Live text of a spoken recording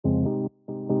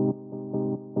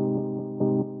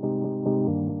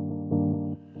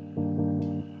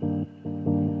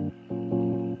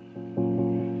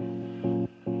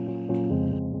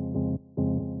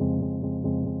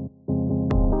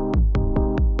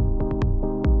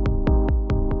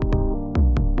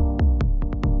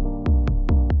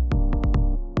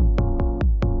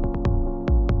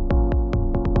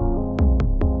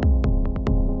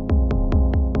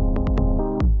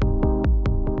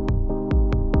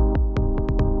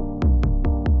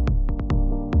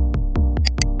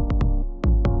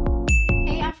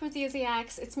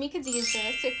Khadisiacs, it's me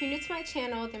Khadisia. So if you're new to my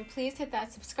channel, then please hit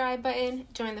that subscribe button,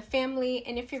 join the family,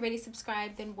 and if you're already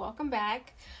subscribed, then welcome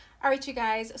back. Alright you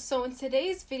guys, so in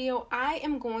today's video, I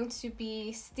am going to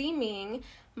be steaming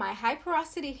my high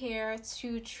porosity hair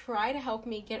to try to help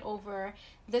me get over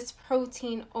this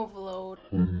protein overload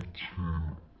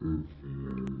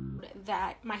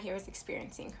that my hair is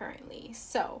experiencing currently.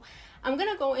 So I'm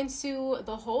gonna go into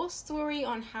the whole story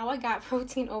on how I got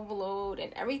protein overload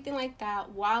and everything like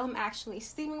that while I'm actually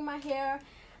steaming my hair.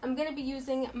 I'm gonna be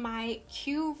using my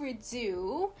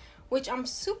Q-Redew, which I'm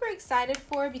super excited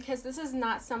for because this is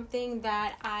not something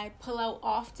that I pull out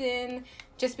often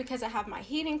just because I have my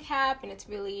heating cap and it's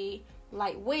really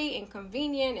lightweight and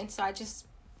convenient, and so I just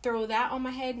throw that on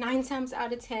my head 9 times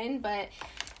out of 10. But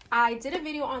I did a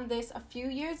video on this a few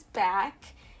years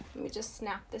back. Let me just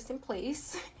snap this in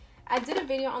place. I did a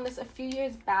video on this a few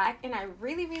years back and I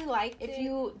really liked it. If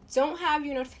you don't have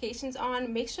your notifications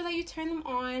on, make sure that you turn them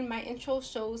on. My intro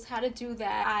shows how to do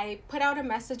that. I put out a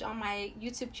message on my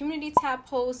YouTube community tab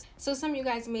post, so some of you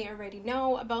guys may already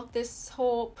know about this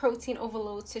whole protein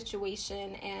overload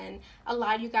situation, and a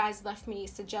lot of you guys left me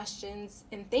suggestions,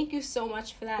 and thank you so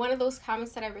much for that. One of those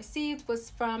comments that I received was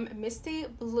from Misty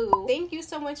Blue. Thank you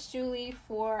so much, Julie,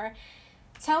 for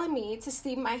telling me to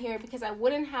steam my hair because I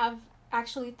wouldn't have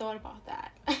actually thought about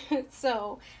that.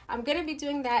 So I'm gonna be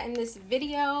doing that in this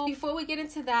video. Before we get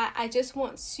into that, I just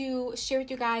want to share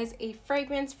with you guys a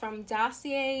fragrance from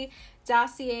Dossier.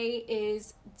 Dossier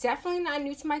is definitely not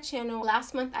new to my channel.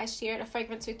 Last month I shared a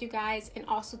fragrance with you guys and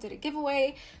also did a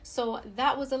giveaway, so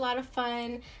that was a lot of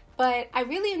fun. But I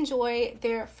really enjoy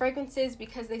their fragrances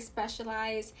because they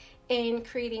specialize in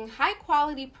creating high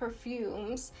quality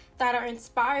perfumes that are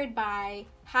inspired by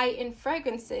high-end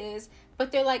fragrances,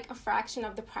 but they're like a fraction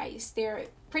of the price. They're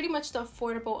pretty much the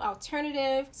affordable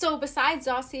alternative. So besides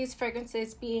Dossier's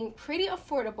fragrances being pretty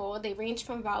affordable, they range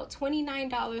from about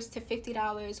 $29 to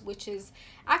 $50, which is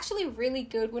actually really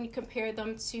good when you compare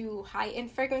them to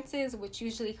high-end fragrances, which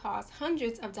usually cost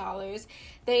hundreds of dollars.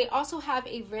 They also have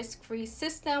a risk-free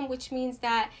system, which means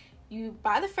that you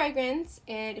buy the fragrance,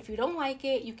 and if you don't like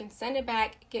it, you can send it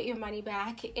back, get your money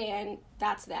back, and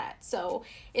that's that. So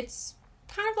it's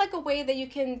kind of like a way that you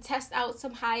can test out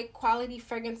some high quality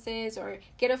fragrances or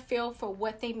get a feel for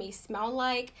what they may smell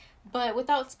like, but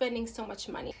without spending so much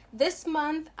money. This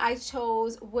month I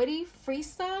chose Woody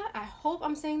Frisa. I hope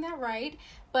I'm saying that right,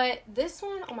 but this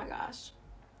one, oh my gosh.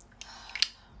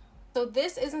 So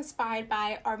this is inspired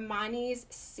by Armani's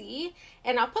C,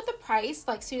 and I'll put the price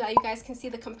like so that you guys can see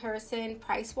the comparison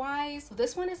price wise.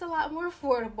 This one is a lot more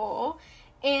affordable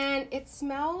and it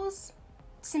smells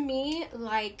to me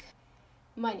like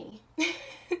money.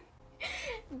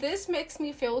 This makes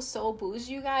me feel so bougie,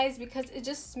 you guys, because it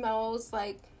just smells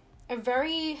like a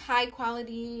very high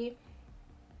quality,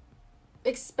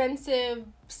 expensive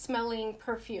smelling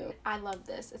perfume. I love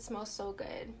this. It smells so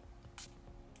good.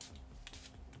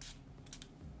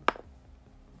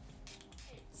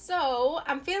 So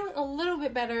I'm feeling a little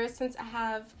bit better since I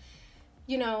have,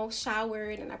 you know,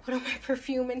 showered and I put on my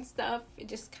perfume and stuff. It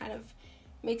just kind of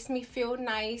makes me feel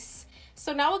nice.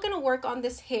 So now we're gonna work on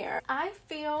this hair. I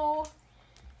feel,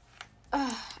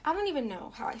 I don't even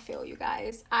know how I feel, you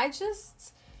guys. I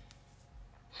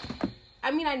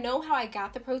mean, I know how I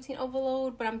got the protein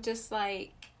overload, but I'm just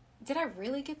like, did I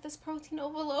really get this protein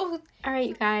overload? Alright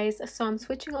you guys, so I'm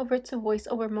switching over to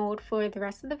voiceover mode for the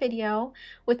rest of the video.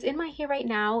 What's in my hair right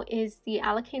now is the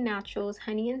Alake Naturals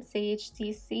Honey and Sage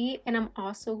DC, and I'm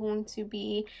also going to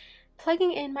be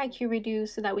plugging in my Q-Redew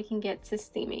so that we can get to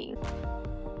steaming.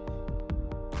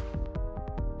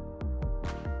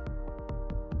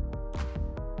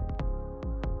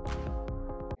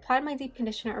 Applied my deep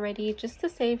conditioner already just to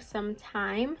save some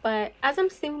time, but as I'm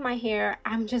steaming my hair,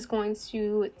 I'm just going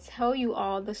to tell you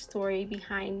all the story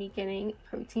behind me getting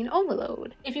protein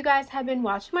overload. If you guys have been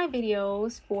watching my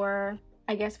videos for,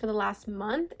 I guess, for the last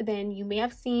month, then you may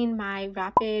have seen my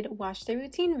rapid wash day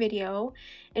routine video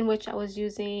in which I was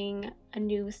using a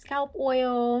new scalp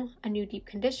oil, a new deep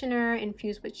conditioner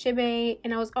infused with shibe,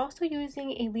 and I was also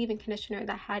using a leave-in conditioner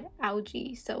that had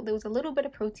algae, so there was a little bit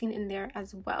of protein in there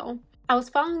as well. I was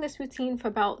following this routine for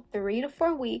about 3 to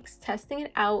 4 weeks, testing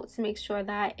it out to make sure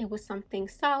that it was something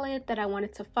solid that I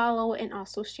wanted to follow and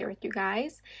also share with you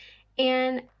guys.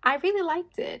 And I really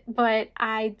liked it, but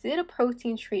I did a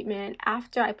protein treatment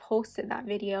after I posted that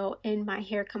video and my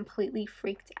hair completely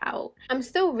freaked out. I'm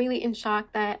still really in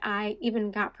shock that I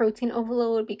even got protein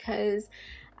overload because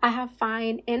I have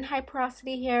fine and high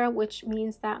porosity hair, which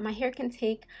means that my hair can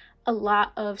take a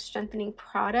lot of strengthening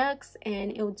products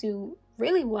and it'll do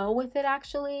really well with it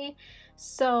actually.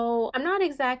 So I'm not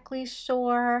exactly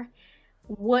sure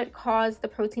what caused the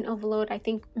protein overload. I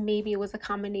think maybe it was a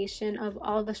combination of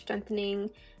all the strengthening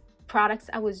products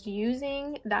I was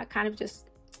using that kind of just,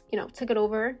 you know, took it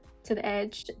over to the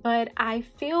edge. But I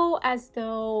feel as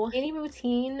though any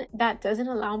routine that doesn't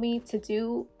allow me to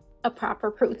do a proper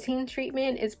protein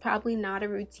treatment is probably not a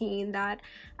routine that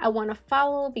I want to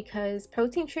follow, because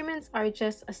protein treatments are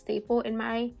just a staple in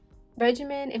my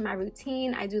regimen, in my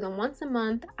routine. I do them once a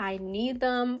month. I need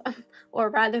them, or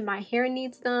rather my hair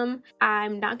needs them.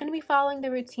 I'm not going to be following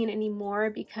the routine anymore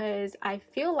because I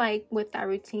feel like with that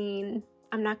routine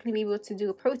I'm not going to be able to do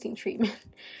a protein treatment,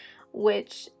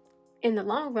 which in the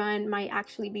long run might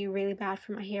actually be really bad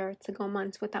for my hair to go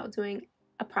months without doing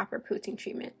a proper protein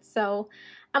treatment. So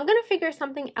I'm gonna figure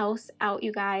something else out,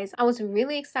 you guys. I was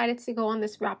really excited to go on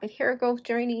this rapid hair growth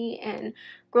journey and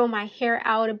grow my hair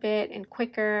out a bit and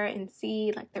quicker and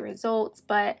see like the results,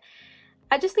 but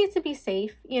I just need to be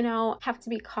safe, you know, have to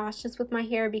be cautious with my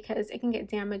hair because it can get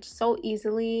damaged so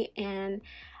easily, and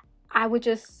I would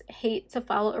just hate to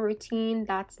follow a routine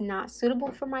that's not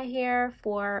suitable for my hair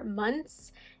for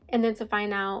months and then to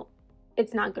find out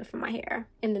it's not good for my hair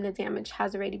and then the damage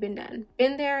has already been done.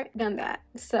 Been there, done that.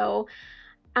 So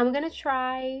I'm gonna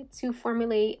try to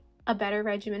formulate a better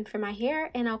regimen for my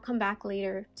hair, and I'll come back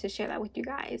later to share that with you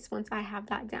guys once I have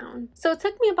that down. So it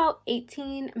took me about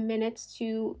 18 minutes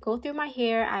to go through my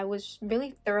hair. I was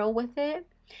really thorough with it.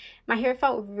 My hair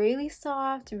felt really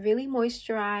soft, really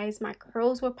moisturized. My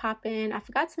curls were popping. I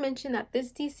forgot to mention that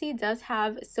this DC does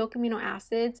have silk amino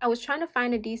acids. I was trying to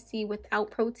find a DC without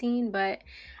protein, but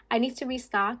I need to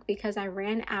restock because I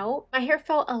ran out. My hair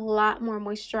felt a lot more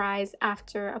moisturized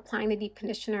after applying the deep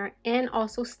conditioner and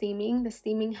also steaming. The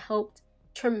steaming helped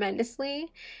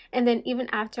tremendously. And then even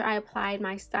after I applied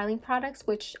my styling products,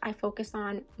 which I focus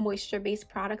on moisture-based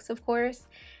products, of course,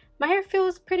 my hair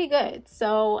feels pretty good.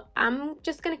 So I'm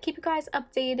just gonna keep you guys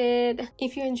updated.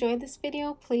 If you enjoyed this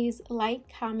video, please like,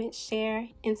 comment, share,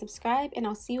 and subscribe, and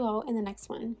I'll see you all in the next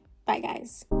one. Bye,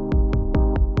 guys.